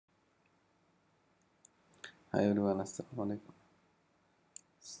Hi everyone, Assalamu alaikum.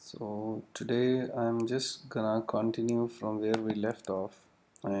 So today I'm just gonna continue from where we left off,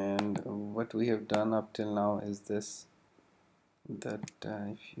 and what we have done up till now is this, that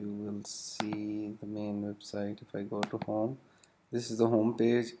if you will see the main website, if I go to home, this is the home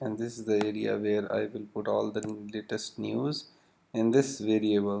page and this is the area where I will put all the latest news in this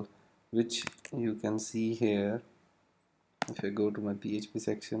variable, which you can see here. If I go to my PHP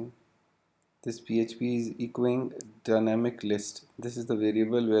section, this PHP is echoing dynamic list. This is the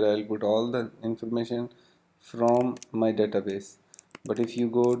variable where I'll put all the information from my database. But if you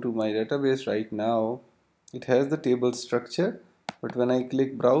go to my database right now, it has the table structure, but when I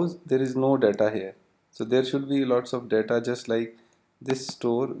click browse, there is no data here. So there should be lots of data, just like this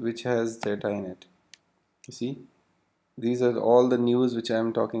store which has data in it. You see, these are all the news which I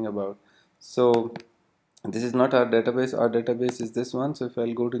am talking about. So this is not our database is this one. So if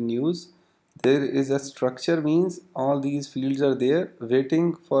I'll go to news, there is a structure, means all these fields are there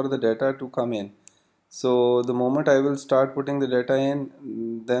waiting for the data to come in. So the moment I will start putting the data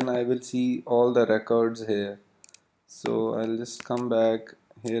in, then I will see all the records here. So I'll just come back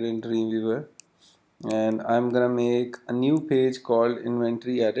here in Dreamweaver, and I'm gonna make a new page called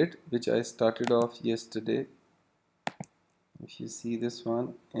inventory edit, which I started off yesterday. If you see this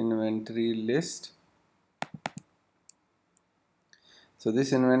one, inventory list. So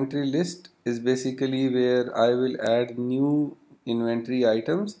this inventory list is basically where I will add new inventory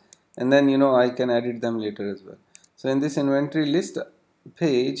items, and then I can edit them later as well. So in this inventory list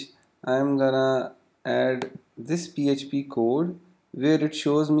page, I'm gonna add this PHP code where it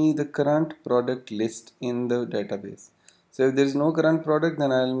shows me the current product list in the database. So if there is no current product,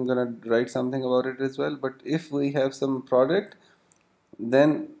 then I'm gonna write something about it as well. But if we have some product,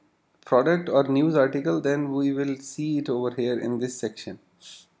 then product or news article, then we will see it over here in this section.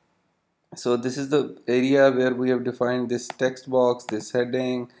 So this is the area where we have defined this text box, this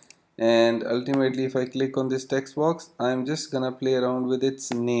heading, and ultimately if I click on this text box, I'm just gonna play around with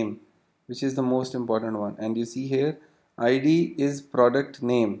its name, which is the most important one. And you see here, ID is product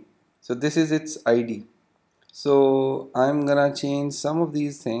name, so this is its ID. So I'm gonna change some of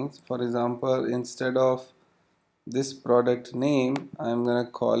these things. For example, instead of this product name, I'm gonna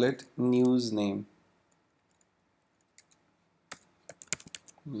call it news name.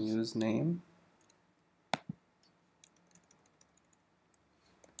 News name.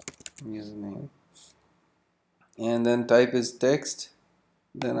 News name. And then type is text.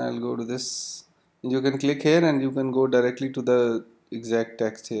 Then I'll go to this. You can click here and you can go directly to the exact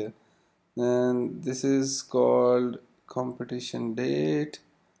text here. And this is called competition date.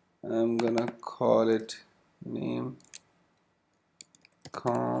 I'm gonna call it name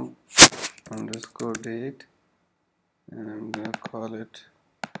comp underscore date, and I'm gonna call it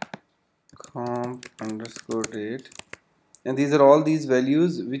comp underscore date. And these are all these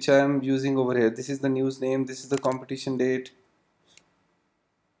values which I am using over here. This is the news name, this is the competition date.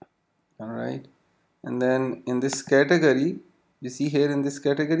 Alright, and then in this category, you see here in this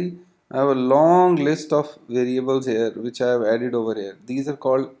category, I have a long list of variables here which I have added over here. These are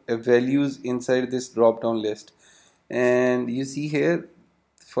called values inside this drop down list. And you see here,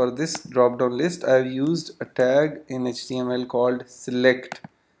 for this drop down list, I have used a tag in HTML called select,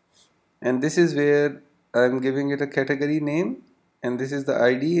 and this is where I'm giving it a category name, and this is the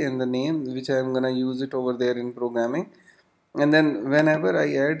ID and the name which I'm gonna use it over there in programming. And then whenever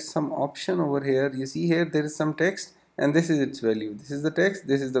I add some option over here, you see here there is some text, and this is its value. This is the text,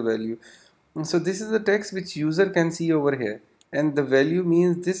 this is the value. And so this is the text which user can see over here, and the value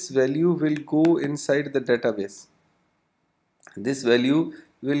means this value will go inside the database. This value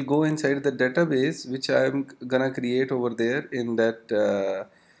will go inside the database which I am gonna create over there in that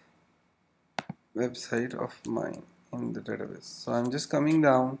website of mine in the database. So I'm just coming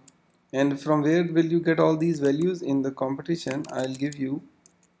down, and from where will you get all these values? In the competition, I'll give you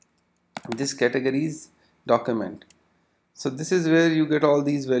this categories document. So this is where you get all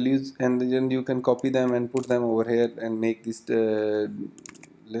these values, and then you can copy them and put them over here and make this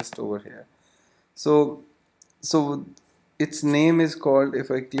list over here. So its name is called, if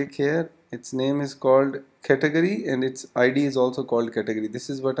I click here, its name is called category, and its ID is also called category. This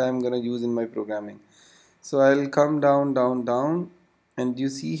is what I'm gonna use in my programming. So I'll come down, and you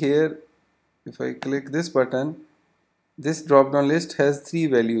see here, if I click this button, this drop down list has 3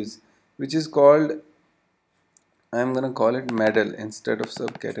 values, which is called, I'm gonna call it medal instead of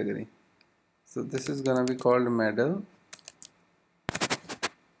subcategory. So this is gonna be called medal,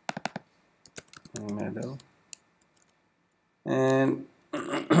 and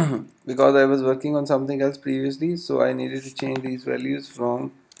because I was working on something else previously, so I needed to change these values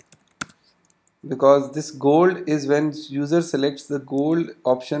from because this gold is when user selects the gold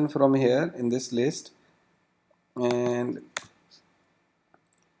option from here in this list, and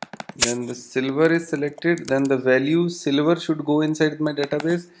then the silver is selected, then the value silver should go inside my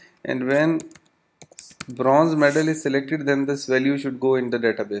database, and when bronze medal is selected, then this value should go in the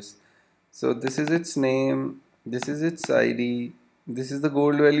database. So this is its name, this is its ID, this is the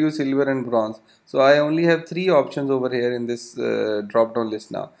gold value, silver and bronze. So I only have three options over here in this drop down list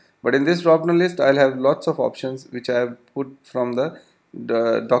now. But in this drop down list, I'll have lots of options which I have put from the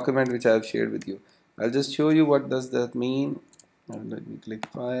document which I have shared with you. I'll just show you what does that mean. And let me click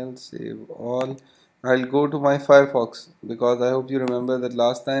file, save all. I'll go to my Firefox, because I hope you remember that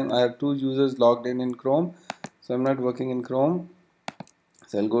last time I have two users logged in Chrome, so I'm not working in Chrome.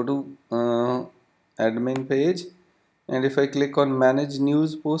 So I'll go to admin page, and if I click on manage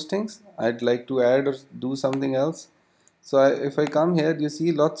news postings, I'd like to add or do something else. So if I come here, you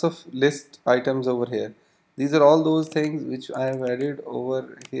see lots of list items over here. These are all those things which I have added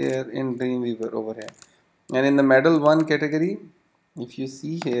over here in Dreamweaver over here. And in the medal 1 category, if you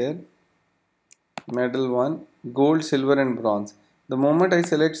see here, medal 1, gold, silver and bronze. The moment I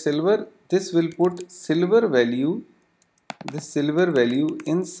select silver, this will put silver value, this silver value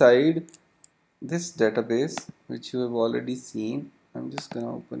inside this database which you have already seen. I'm just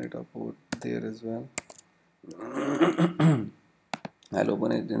gonna open it up over there as well. I'll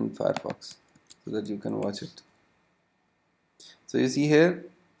open it in Firefox so that you can watch it. So you see here,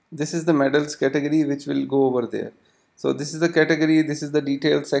 this is the medals category which will go over there. So this is the category, this is the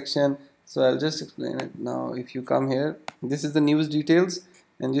details section. So I'll just explain it now. If you come here, this is the news details,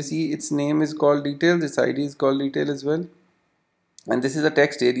 and you see its name is called details, its ID is called detail as well. And this is a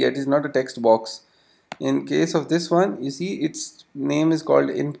text area, it is not a text box. In case of this one, you see its name is called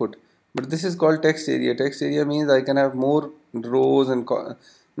input, but this is called text area. Text area means I can have more rows and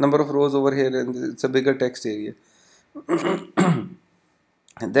number of rows over here, and it's a bigger text area.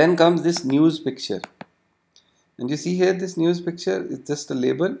 And then comes this news picture, and you see here this news picture is just a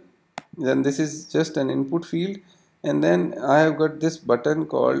label, then this is just an input field, and then I have got this button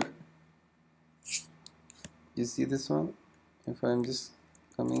called, you see this one, if I'm just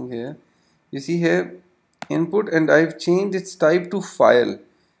coming here, you see here input, and I've changed its type to file.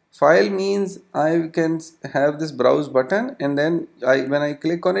 File means I can have this browse button, and then when I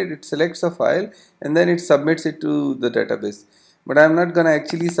click on it, it selects a file and then it submits it to the database. But I'm not gonna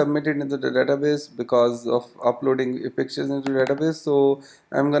actually submit it into the database because of uploading pictures into the database. So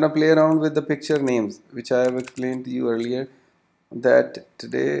I'm gonna play around with the picture names, which I have explained to you earlier, that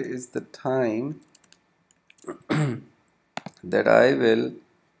today is the time that I will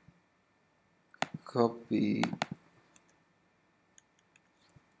copy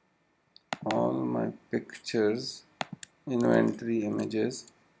all my pictures, inventory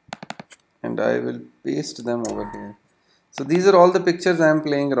images, and I will paste them over here. So these are all the pictures I am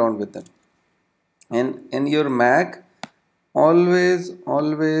playing around with them. And in your Mac, always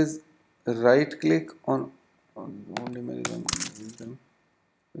right click on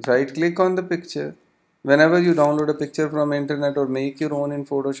right click on the picture. Whenever you download a picture from internet or make your own in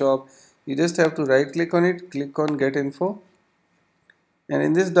Photoshop, you just have to right click on it, click on get info, and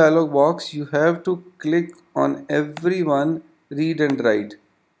in this dialog box you have to click on everyone read and write,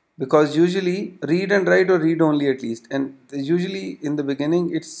 because usually read and write or read only at least, and usually in the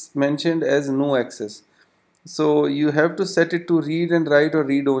beginning it's mentioned as no access. So you have to set it to read and write or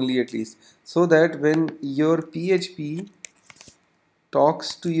read only at least, so that when your PHP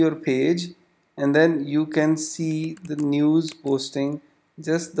talks to your page, and then you can see the news posting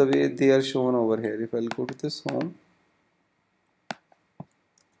just the way they are shown over here. If I'll go to this home,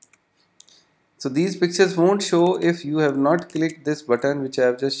 so these pictures won't show if you have not clicked this button which I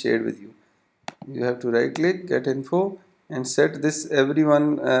have just shared with you. You have to right click, get info, and set this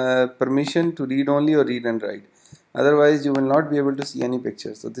everyone permission to read only or read and write. Otherwise you will not be able to see any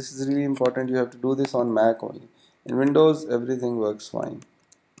pictures. So this is really important. You have to do this on Mac only. In Windows everything works fine.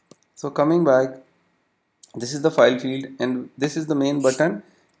 So coming back, this is the file field, and this is the main button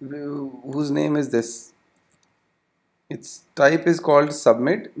whose name is this. Its type is called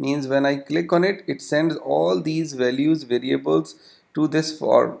submit, means when I click on it, it sends all these values, variables to this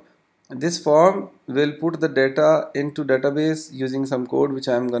form. This form will put the data into database using some code which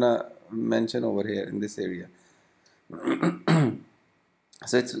I am gonna mention over here in this area.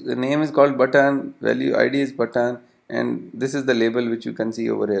 So the name is called button, value ID is button, and this is the label which you can see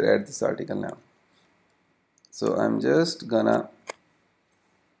over here at this article now. So I'm just gonna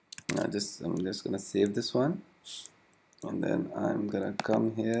save this one, and then I'm gonna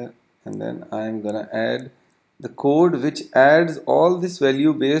come here, and then I'm gonna add the code which adds all this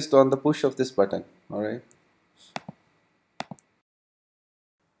value based on the push of this button. Alright.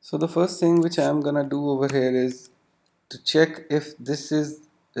 So the first thing which I am gonna do over here is to check if this is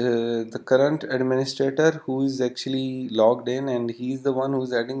the current administrator who is actually logged in, and he's the one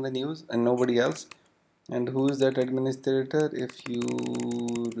who's adding the news and nobody else. And who is that administrator? If you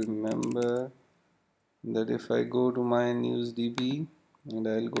remember that if I go to my news DB and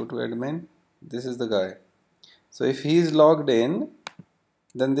I'll go to admin, this is the guy. So if he is logged in,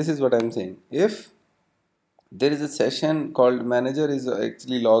 then this is what I'm saying. If there is a session called manager is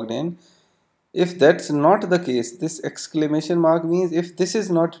actually logged in, if that's not the case, this exclamation mark means if this is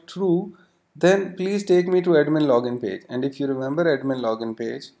not true, then please take me to admin login page. And if you remember admin login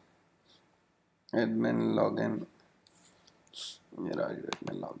page, admin login, where are you?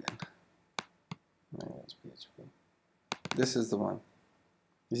 Admin login, PHP. This is the one.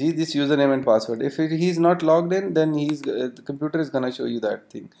 See this username and password. If he's not logged in, then the computer is gonna show you that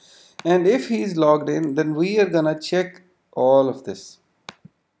thing. And if he's logged in, then we are gonna check all of this.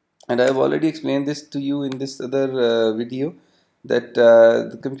 And I have already explained this to you in this other video, that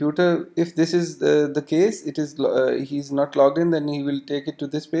the computer, if this is the case, it is he's not logged in, then he will take it to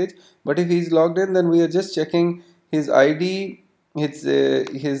this page. But if he's logged in, then we are just checking his ID, his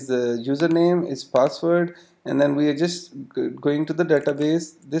username, his password, and then we are just going to the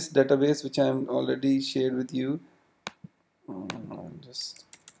database, this database which I am already shared with you.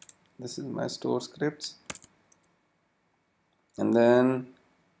 This is my store scripts, and then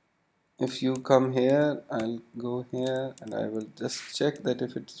if you come here, I'll go here and I will just check that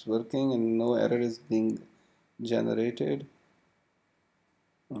if it's working and no error is being generated.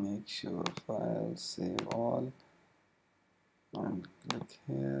 Make sure file, save all, and click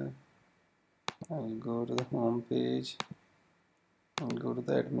here. I'll go to the home page and go to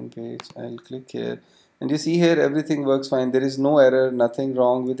the admin page. I'll click here, and you see here everything works fine. There is no error, nothing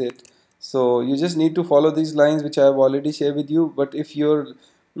wrong with it. So you just need to follow these lines which I have already shared with you. But if your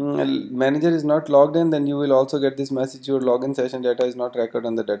manager is not logged in, then you will also get this message: your login session data is not recorded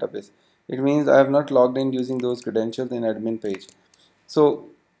on the database. It means I have not logged in using those credentials in admin page. So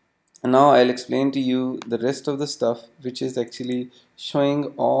now I'll explain to you the rest of the stuff which is actually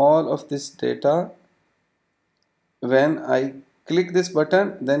showing all of this data. When I click this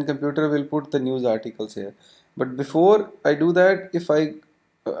button, then computer will put the news articles here. But before I do that, if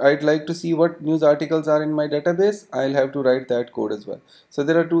I'd like to see what news articles are in my database, I'll have to write that code as well. So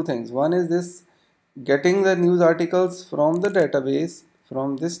there are two things. One is this, getting the news articles from the database,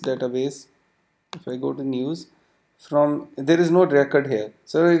 from this database. If I go to news, there is no record here.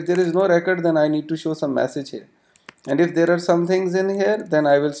 So if there is no record, then I need to show some message here. And if there are some things in here, then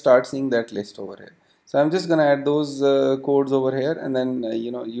I will start seeing that list over here. So I'm just gonna add those codes over here, and then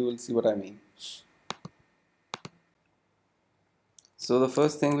you will see what I mean. So the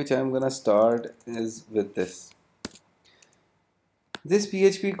first thing which I'm gonna start is with this. This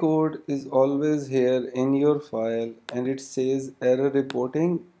PHP code is always here in your file, and it says error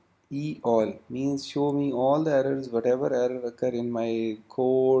reporting all, means show me all the errors, whatever error occur in my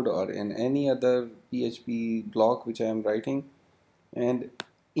code or in any other PHP block which I am writing. And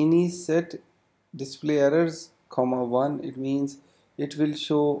any set display errors, comma 1, it means it will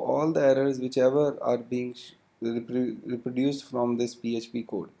show all the errors whichever are being reproduced from this PHP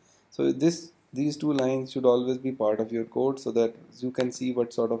code. So these two lines should always be part of your code, so that you can see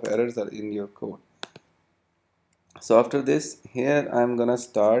what sort of errors are in your code. So after this, here I'm gonna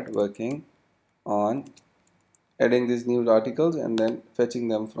start working on adding these news articles and then fetching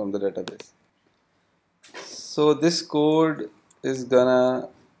them from the database. So this code is gonna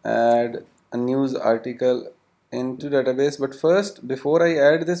add a news article into database, but first, before I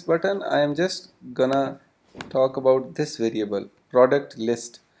add this button, I am just gonna talk about this variable, product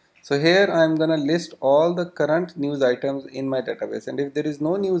list. So here I am gonna list all the current news items in my database, and if there is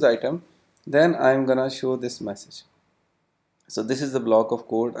no news item, then I am gonna show this message. So this is the block of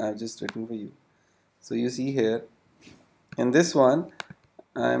code I have just written for you. So you see here, in this one,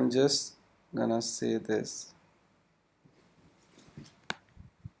 I am just gonna say this.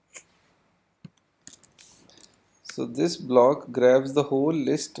 So this block grabs the whole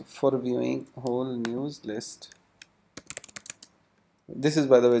list for viewing, whole news list. This is,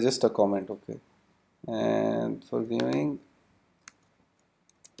 by the way, just a comment, okay? And for viewing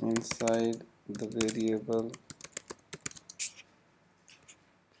inside the variable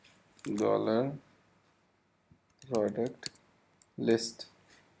 $product list.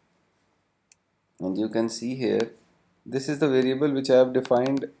 And you can see here, this is the variable which I have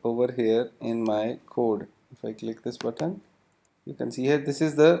defined over here in my code. If I click this button, you can see here, this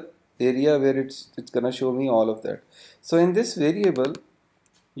is the area where it's gonna show me all of that. So in this variable,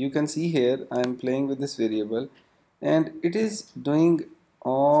 you can see here I am playing with this variable, and it is doing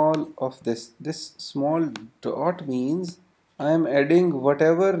all of this. This small dot means I am adding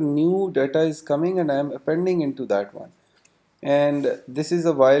whatever new data is coming and I am appending into that one. And this is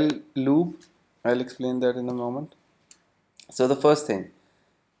a while loop. I'll explain that in a moment. So the first thing,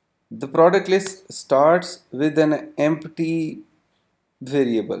 the product list starts with an empty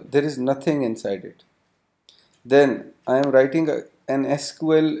variable. There is nothing inside it. Then I am writing an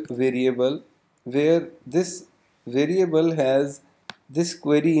SQL variable where this variable has this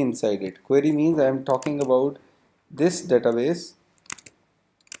query inside it. Query means I am talking about this database.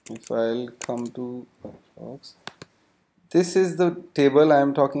 If I'll come to Firefox, this is the table I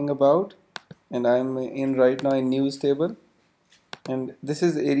am talking about, and I am in right now in news table, and this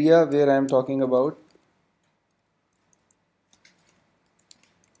is area where I am talking about.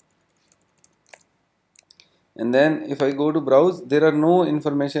 And then if I go to browse, there are no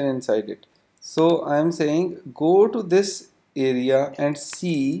information inside it. So I am saying go to this area and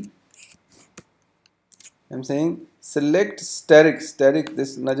see. I'm saying select static.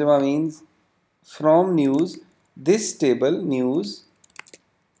 This Najma means from news, this table news,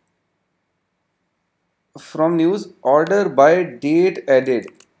 from news order by date added,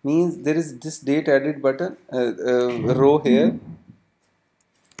 means there is this date added button row here,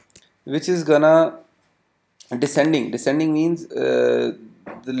 which is gonna descending means the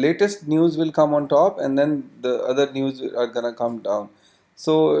latest news will come on top and then the other news are gonna come down.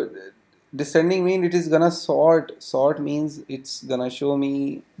 So descending means it is gonna sort means it's gonna show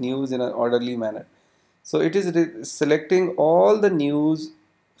me news in an orderly manner. So it is selecting all the news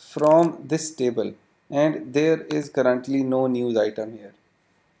from this table, and there is currently no news item here.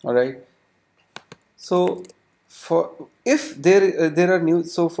 All right, so for if there are new,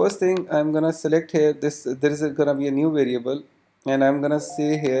 so first thing I'm gonna select here this, there is gonna be a new variable, and I'm gonna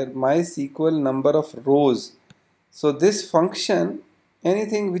say here MySQL number of rows. So this function,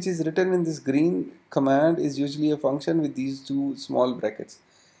 anything which is written in this green command is usually a function with these two small brackets.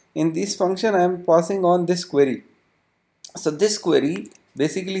 In this function I am passing on this query. So this query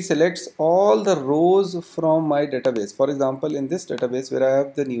basically selects all the rows from my database. For example, in this database where I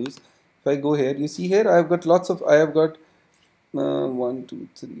have the news, if I go here, you see here I have got lots of, I have got 1 2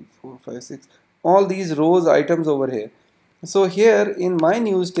 3 4 5 6, all these rows items over here. So here in my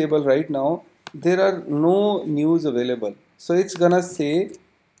news table right now there are no news available, so it's gonna say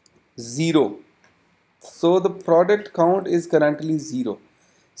 0. So the product count is currently 0.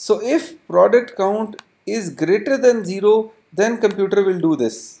 So if product count is greater than 0, then computer will do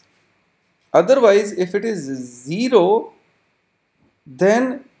this. Otherwise, if it is 0,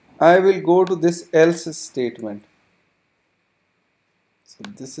 then I will go to this else statement. So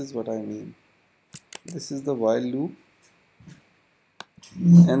this is what I mean. This is the while loop,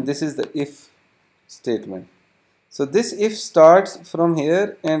 and this is the if statement. So this if starts from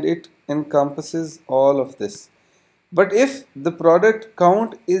here and it encompasses all of this. But if the product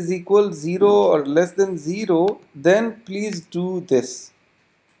count is equal 0 or less than 0, then please do this.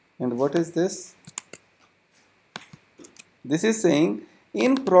 And what is this? This is saying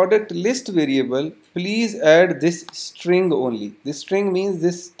in product list variable, please add this string only. This string means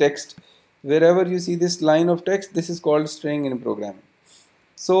this text. Wherever you see this line of text, this is called string in programming.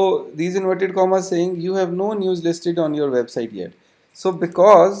 So these inverted commas saying you have no news listed on your website yet. So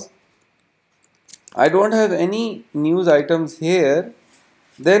because I don't have any news items here,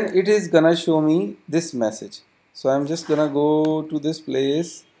 then it is gonna show me this message. So I'm just gonna go to this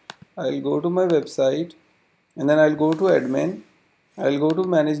place, I'll go to my website, and then I'll go to admin, I'll go to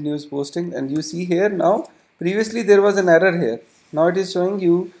manage news posting, and you see here now, previously there was an error here. Now it is showing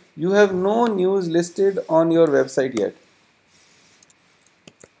you, you have no news listed on your website yet.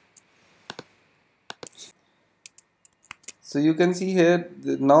 So you can see here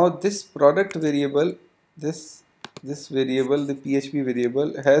now this product variable, this variable, the PHP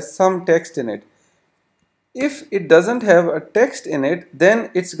variable, has some text in it. If it doesn't have a text in it,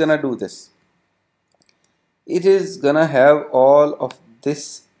 then it's gonna do this. It is gonna have all of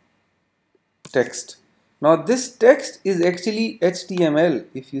this text. Now this text is actually HTML.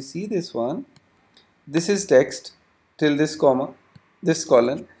 If you see this one, this is text till this comma, this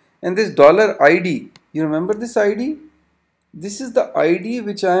colon, and this $ID. You remember this ID? This is the ID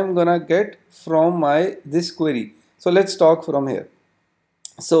which I am gonna get from my this query. So let's talk from here.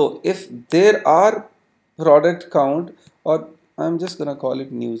 So if there are product count, or I'm just gonna call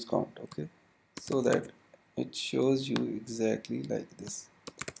it news count, okay, so that it shows you exactly like this,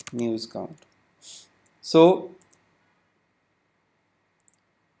 news count. So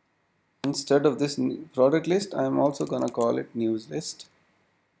instead of this product list, I'm also gonna call it news list,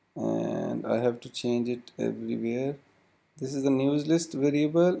 and I have to change it everywhere. This is the news list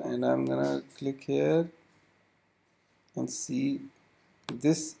variable, and I'm gonna click here and see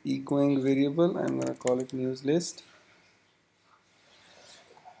this echoing variable. I'm gonna call it news list.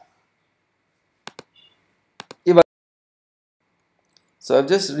 So I've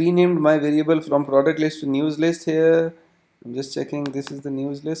just renamed my variable from product list to news list here. I'm just checking, this is the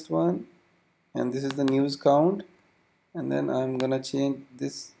news list one, and this is the news count, and then I'm gonna change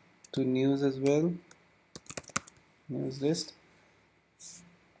this to news as well, news list.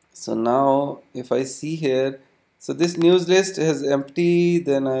 So now if I see here, so this news list is empty,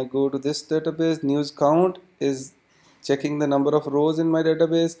 then I go to this database. News count is checking the number of rows in my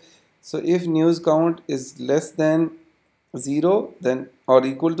database. So if news count is less than 0 then or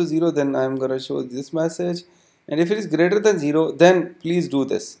equal to 0, then I'm going to show this message, and if it is greater than 0, then please do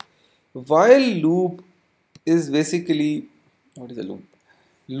this. While loop is basically, what is a loop?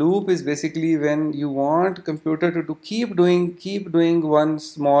 Loop is basically when you want computer to keep doing one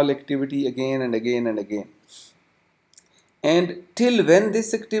small activity again and again and again, and till when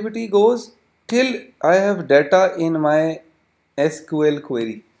this activity goes, till I have data in my SQL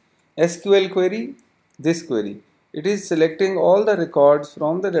query. SQL query, this query, it is selecting all the records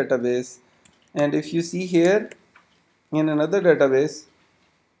from the database, and if you see here in another database,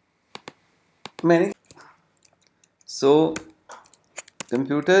 many, so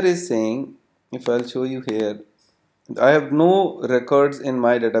computer is saying, if I'll show you here, I have no records in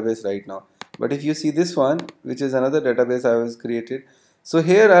my database right now, but if you see this one, which is another database I was created, so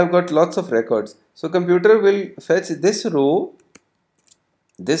here I've got lots of records. So computer will fetch this row,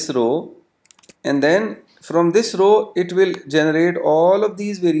 and then from this row it will generate all of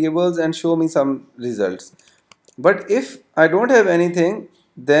these variables and show me some results. But if I don't have anything,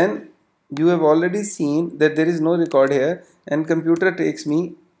 then you have already seen that there is no record here, and computer takes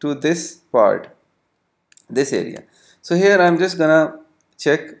me to this part, this area. So here I'm just gonna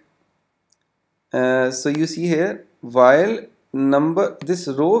check. So you see here, while number, this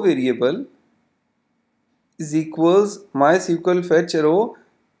row variable is equals MySQL fetch row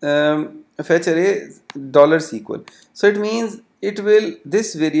fetch array $SQL. So it means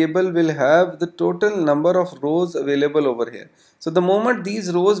this variable will have the total number of rows available over here. So the moment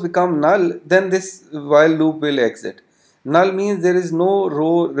these rows become null, then this while loop will exit. Null means there is no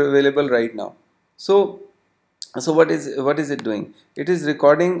row available right now. So what is it doing? It is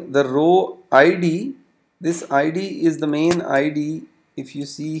recording the row ID. This ID is the main ID. If you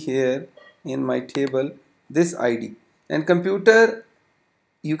see here in my table, this ID, and computer,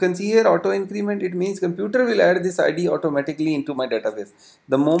 you can see here auto increment. It means computer will add this ID automatically into my database.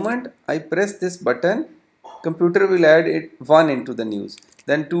 The moment I press this button, computer will add it 1 into the news,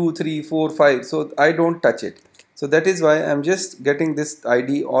 then 2, 3, 4, 5. So I don't touch it. So that is why I'm just getting this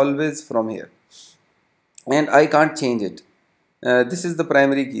ID always from here, and I can't change it. This is the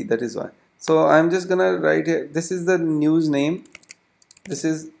primary key, that is why. So I'm just gonna write here, this is the news name, this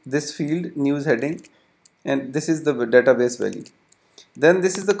is this field, news heading, and this is the database value. Then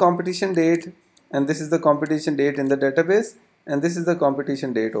this is the competition date, and this is the competition date in the database, and this is the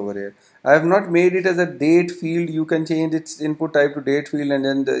competition date over here. I have not made it as a date field. You can change its input type to date field, and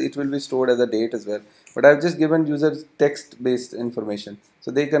then it will be stored as a date as well. But I've just given users text based information,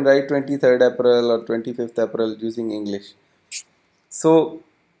 so they can write 23rd April or 25th April using English. So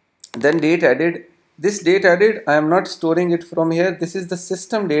then date added, this date added, I am not storing it from here. This is the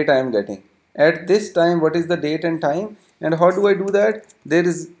system date I am getting at this time. What is the date and time, and how do I do that? There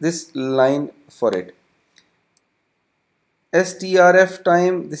is this line for it, strf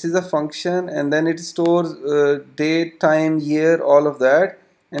time. This is a function, and then it stores date, time, year, all of that,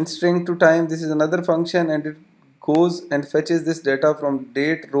 and string to time. This is another function, and it goes and fetches this data from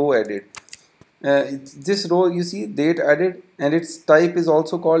date row added. This row, you see, date added, and its type is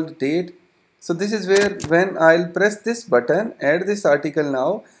also called date. So this is where, when I'll press this button, add this article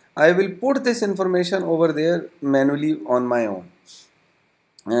now, I will put this information over there manually on my own.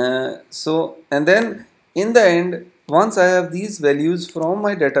 And then in the end, once I have these values from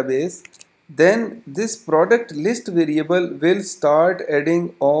my database, then this product list variable will start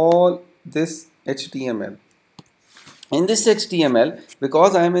adding all this HTML. In this HTML,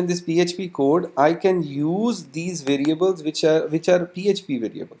 because I am in this PHP code, I can use these variables which are PHP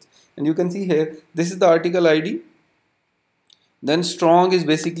variables. And you can see here, this is the article ID. Then strong is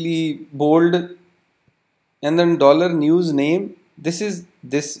basically bold, and then $news name. This is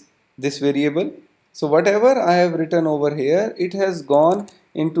this variable. So whatever I have written over here, it has gone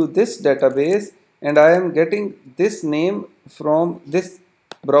into this database, and I am getting this name from this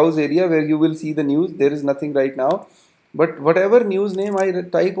browse area where you will see the news. There is nothing right now, but whatever news name I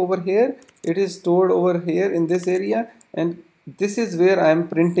type over here, it is stored over here in this area, and this is where I am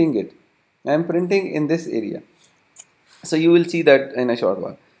printing it. I am printing in this area. So you will see that in a short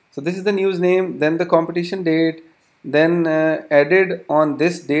while. So this is the news name, then the competition date, then added on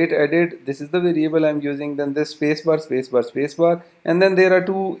this date added, this is the variable I'm using, then this spacebar, spacebar, spacebar, and then there are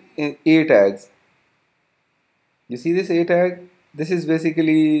two A tags. You see this A tag? This is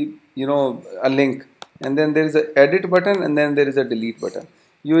basically, you know, a link, and then there is a edit button, and then there is a delete button.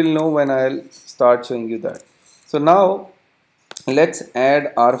 You will know when I'll start showing you that. So now let's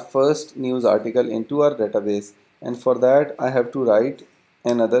add our first news article into our database, and for that I have to write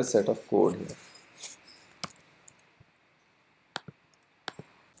another set of code here.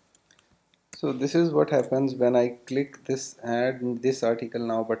 So this is what happens when I click this add this article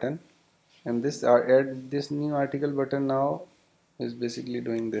now button, and this add this new article button now is basically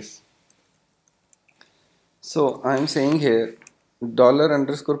doing this. So I'm saying here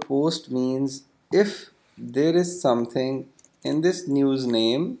 $_post means if there is something in this news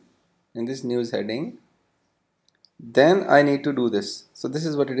name, in this news heading, then I need to do this. So this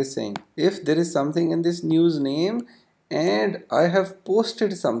is what it is saying. If there is something in this news name and I have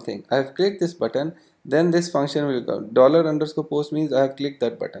posted something, I have clicked this button, then this function will come. $_post means I have clicked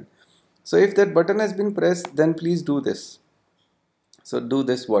that button. So if that button has been pressed, then please do this. So do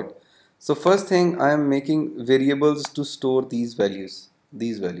this what? So first thing, I am making variables to store these values.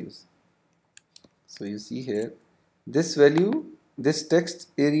 So you see here, this value, this text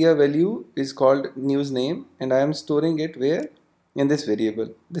area value is called news name, and I am storing it where? In this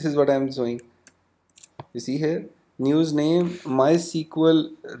variable. This is what I am showing. You see here, news name,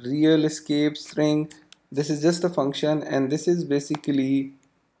 MySQL real escape string. This is just a function, and this is basically,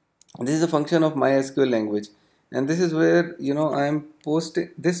 this is a function of MySQL language, and this is where, you know, I am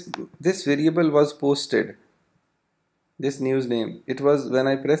posting this variable was posted. This news name, it was, when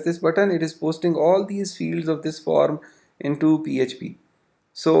I press this button, it is posting all these fields of this form into PHP.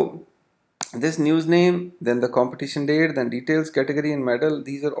 So this news name, then the competition date, then details, category, and medal,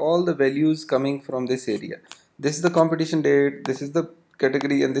 these are all the values coming from this area. This is the competition date, this is the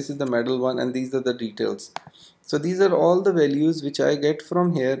category, and this is the medal one, and these are the details. So these are all the values which I get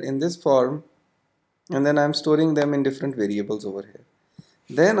from here in this form, and then I'm storing them in different variables over here.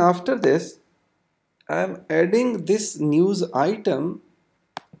 Then after this, I'm adding this news item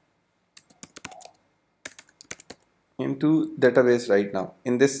into database right now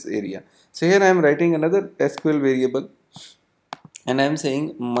in this area. So here I am writing another SQL variable, and I am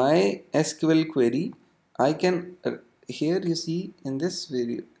saying my SQL query. I can here you see in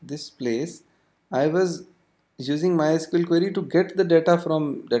this place I was using my SQL query to get the data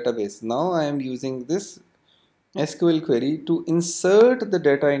from database. Now I am using this SQL query to insert the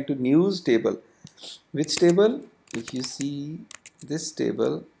data into news table. Which table? If you see this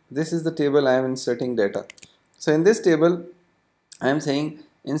table, this is the table I am inserting data. So in this table I am saying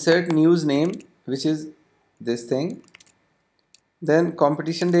insert news name, which is this thing, then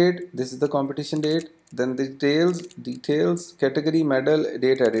competition date, this is the competition date, then details, category, medal,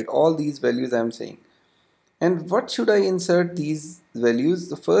 date added, all these values I am saying. And what should I insert these values?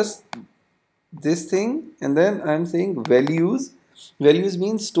 The first this thing, and then I am saying values. Values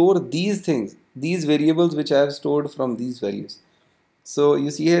means store these things, these variables which I have stored from these values. So you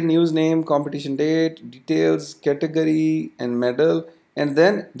see here news name, competition date, details, category, and medal, and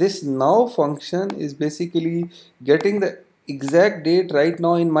then this now function is basically getting the exact date right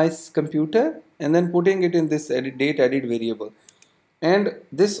now in my computer and then putting it in this date added variable. And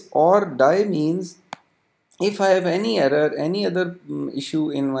this or die means if I have any error, any other issue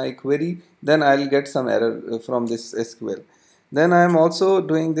in my query, then I'll get some error from this SQL. Then I am also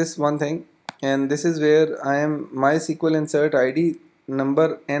doing this one thing, and this is where I am MySQL insert ID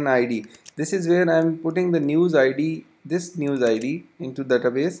number and ID. This is where I am putting the news ID, this news ID into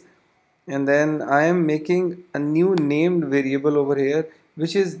database, and then I am making a new named variable over here,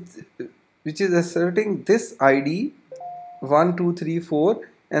 which is asserting this ID 1 2 3 4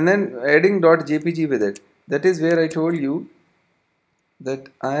 and then adding .jpg with it. That is where I told you that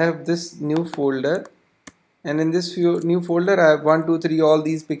I have this new folder, and in this new folder I have 1 2 3 all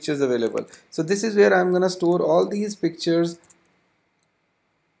these pictures available. So this is where I'm gonna store all these pictures,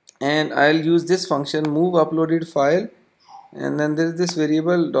 and I'll use this function move uploaded file, and then there is this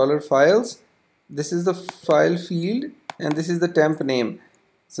variable $files. This is the file field, and this is the temp name.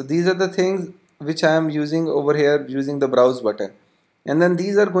 So these are the things which I am using over here using the browse button. And then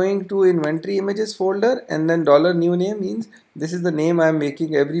these are going to inventory images folder, and then $new name means this is the name I am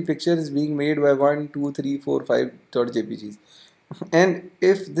making. Every picture is being made by 1 2 3 4 5 .jpgs. And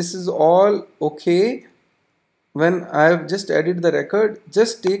if this is all okay, when I have just added the record,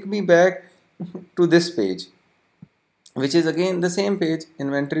 just take me back to this page, which is again the same page,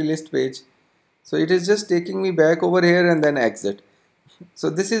 inventory list page. So it is just taking me back over here and then exit. So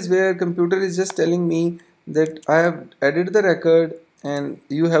this is where computer is just telling me that I have added the record and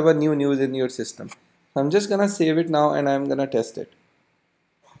you have a new news in your system. So I'm just gonna save it now and I'm gonna test it.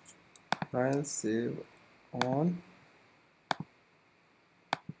 I'll save on.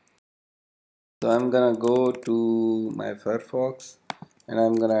 So I'm gonna go to my Firefox and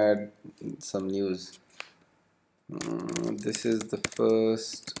I'm gonna add some news. This is the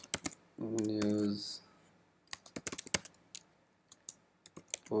first news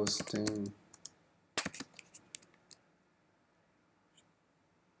posting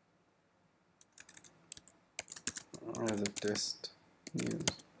as a test news.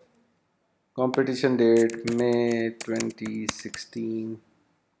 Competition date May 2016,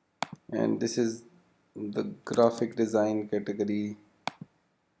 and this is the graphic design category,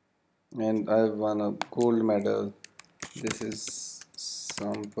 and I won a gold medal. This is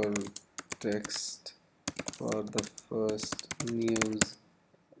sample text for the first news,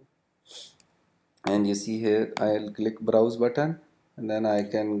 and you see here I'll click browse button and then I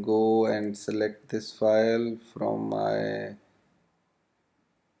can go and select this file from my,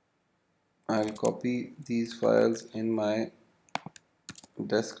 I'll copy these files in my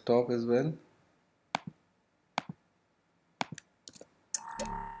desktop as well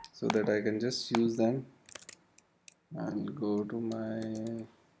so that I can just use them. I'll go to my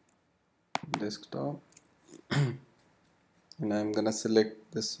desktop and I'm gonna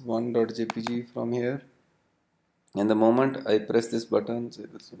select this one.jpg from here, and the moment I press this button,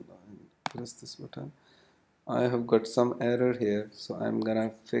 I have got some error here, so I'm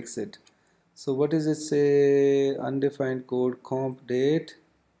gonna fix it. So what does it say? Undefined code comp date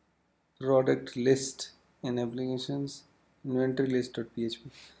product list in applications inventory list.php.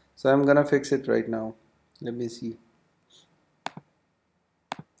 So I'm gonna fix it right now. Let me see.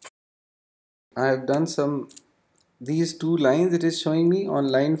 I have done some, these two lines it is showing me on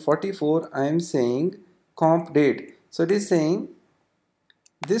line 44. I am saying comp date. So it is saying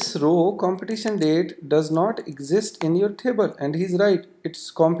this row competition date does not exist in your table, and he's right,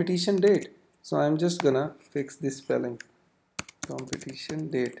 it's competition date. So I'm just gonna fix this spelling, competition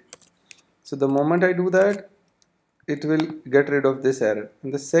date. So the moment I do that, it will get rid of this error.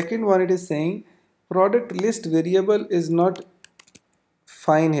 And the second one, it is saying product list variable is not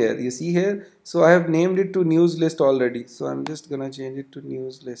fine here. You see here, so I have named it to news list already, so I'm just gonna change it to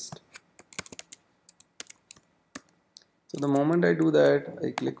news list. So the moment I do that,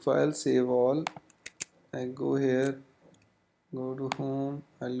 I click file, save all, I go here, go to home,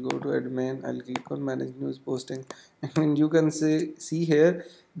 I'll go to admin, I'll click on manage news posting, and you can see here,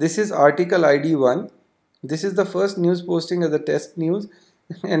 this is article ID 1. This is the first news posting as a test news,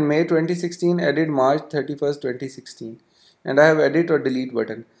 and May 2016 added March 31st 2016, and I have edit or delete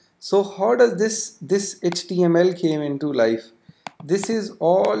button. So how does this HTML came into life? This is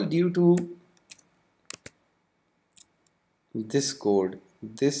all due to this code.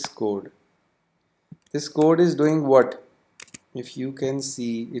 This code is doing what? If you can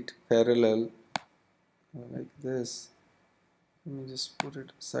see it parallel like this, let me just put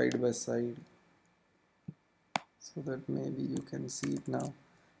it side by side so that maybe you can see it now.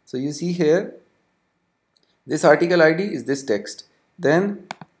 So you see here, this article ID is this text, then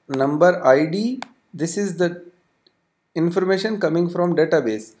number ID, this is the information coming from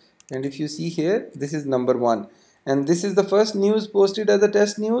database, and if you see here, this is number 1, and this is the first news posted as a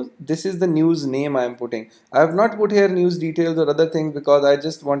test news. This is the news name I am putting. I have not put here news details or other things because I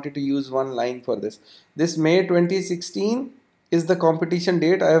just wanted to use one line for this. This May 2016 is the competition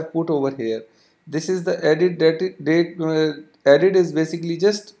date I have put over here. This is the edit date. Edit is basically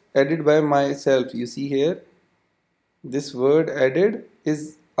just added by myself. You see here, this word added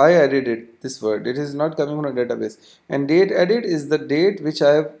is I added this word. It is not coming from a database. And date added is the date which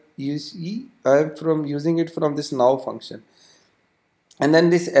I have from using it from this now function. And then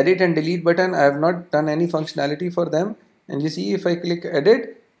this edit and delete button, I have not done any functionality for them. And you see, if I click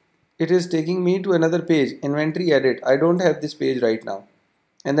edit, it is taking me to another page, inventory edit. I don't have this page right now.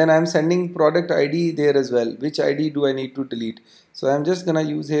 And then I'm sending product ID there as well. Which ID do I need to delete? So I'm just gonna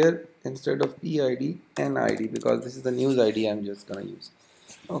use here, instead of PID, NID, because this is the news ID I'm just gonna use.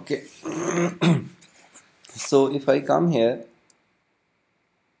 Okay. So if I come here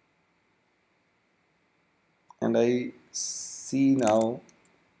and I see now,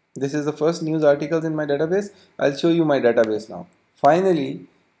 this is the first news articles in my database. I'll show you my database now. Finally,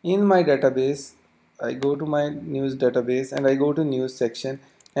 in my database, I go to my news database and I go to news section,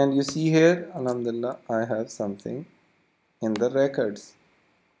 and you see here, alhamdulillah, I have something in the records.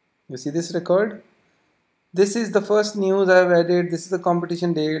 You see this record? This is the first news I have added. This is the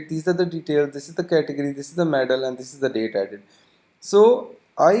competition date. These are the details. This is the category. This is the medal, and this is the date added. So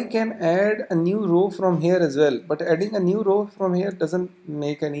I can add a new row from here as well. But adding a new row from here doesn't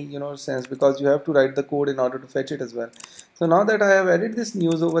make any sense, because you have to write the code in order to fetch it as well. So now that I have added this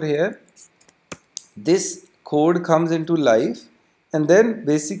news over here, this code comes into life, and then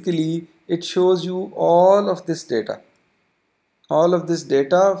basically it shows you all of this data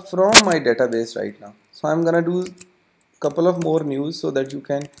from my database right now. So I'm gonna do a couple of more news so that you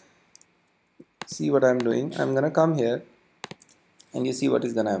can see what I'm doing. I'm gonna come here and you see what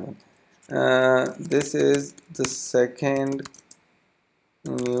is gonna happen. This is the second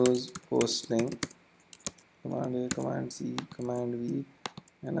news posting. Command A, Command C, Command V,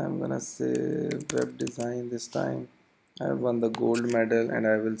 and I'm gonna say web design this time. I have won the gold medal, and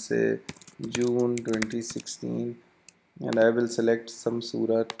I will say June 2016, and I will select some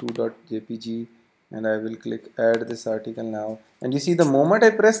surah 2.jpg, and I will click add this article now. And you see, the moment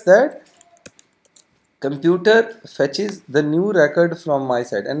I press that, computer fetches the new record from my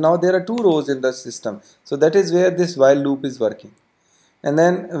side, and now there are two rows in the system. So that is where this while loop is working. And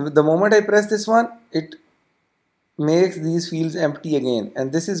then the moment I press this one, it makes these fields empty again,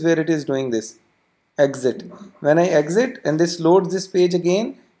 and this is where it is doing this exit. When I exit and this loads this page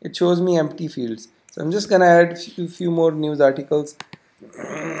again, it shows me empty fields. So I'm just gonna add few more news articles.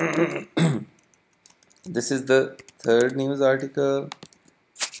 This is the third news article,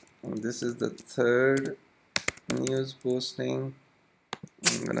 and this is the third news posting.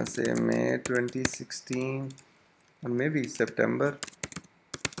 I'm gonna say May 2016, or maybe September,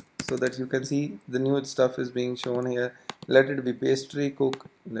 so that you can see the new stuff is being shown here. Let it be pastry cook,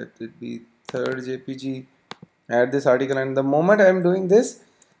 let it be third jpg, add this article, and the moment I am doing this,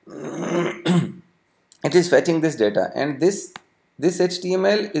 it is fetching this data, and this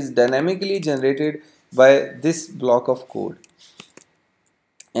HTML is dynamically generated by this block of code.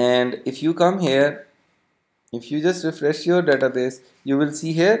 And if you come here, if you just refresh your database, you will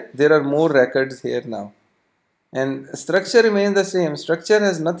see here there are more records here now, and structure remains the same. Structure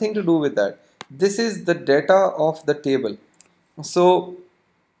has nothing to do with that. This is the data of the table. So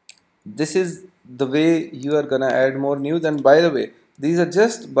this is the way you are gonna add more news. And by the way, these are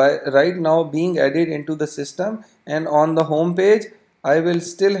just by right now being added into the system, and on the home page I will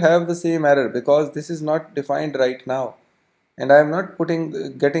still have the same error because this is not defined right now, and I am not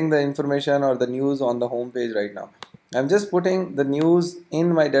getting the information or the news on the home page right now. I'm just putting the news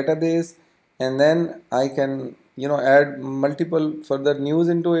in my database, and then I can add multiple further news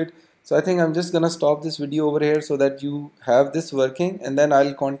into it. So I think I'm just gonna stop this video over here so that you have this working, and then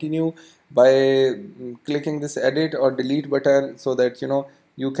I'll continue by clicking this edit or delete button, so that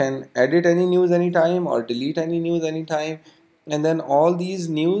you can edit any news anytime or delete any news anytime. And then all these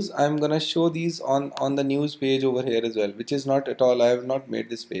news, I'm gonna show these on the news page over here as well, which is not at all, I have not made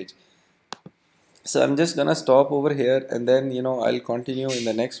this page. So I'm just gonna stop over here, and then I'll continue in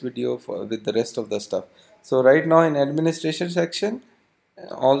the next video with the rest of the stuff. So right now in administration section,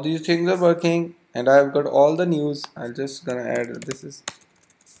 all these things are working, and I've got all the news. I'm just gonna add this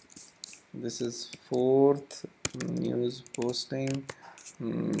is fourth news posting,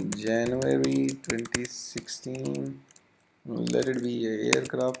 January 2016. Let it be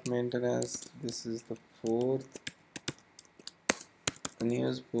aircraft maintenance. This is the fourth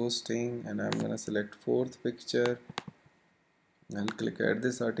news posting, and I'm gonna select fourth picture. I'll click add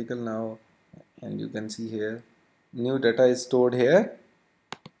this article now, and you can see here new data is stored here,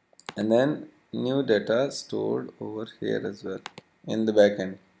 and then new data stored over here as well in the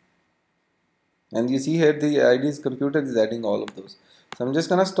backend. And you see here the ID's computer is adding all of those. So I'm just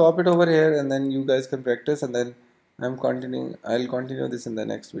gonna stop it over here, and then you guys can practice, and then I'll continue this in the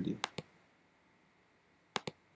next video.